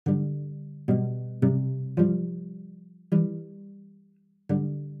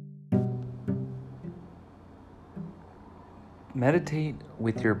Meditate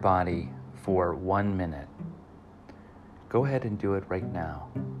with your body for 1 minute. Go ahead and do it right now.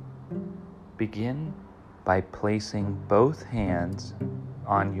 Begin by placing both hands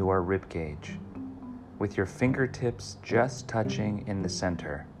on your rib cage, with your fingertips just touching in the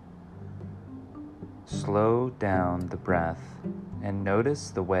center. Slow down the breath and notice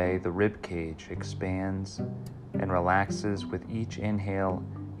the way the rib cage expands and relaxes with each inhale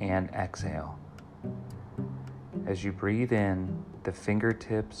and exhale. As you breathe in, the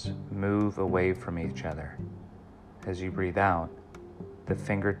fingertips move away from each other. As you breathe out, the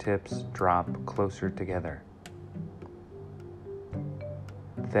fingertips drop closer together.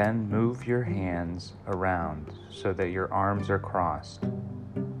 Then move your hands around so that your arms are crossed.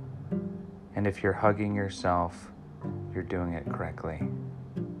 And if you're hugging yourself, you're doing it correctly.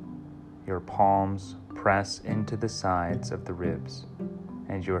 Your palms press into the sides of the ribs,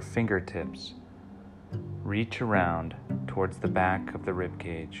 and your fingertips reach around towards the back of the rib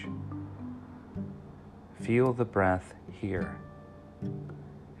cage. Feel the breath here.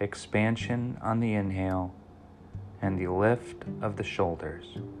 Expansion on the inhale and the lift of the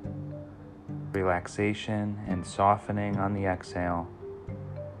shoulders. Relaxation and softening on the exhale.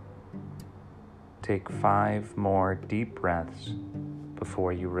 Take 5 more deep breaths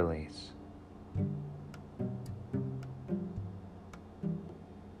before you release.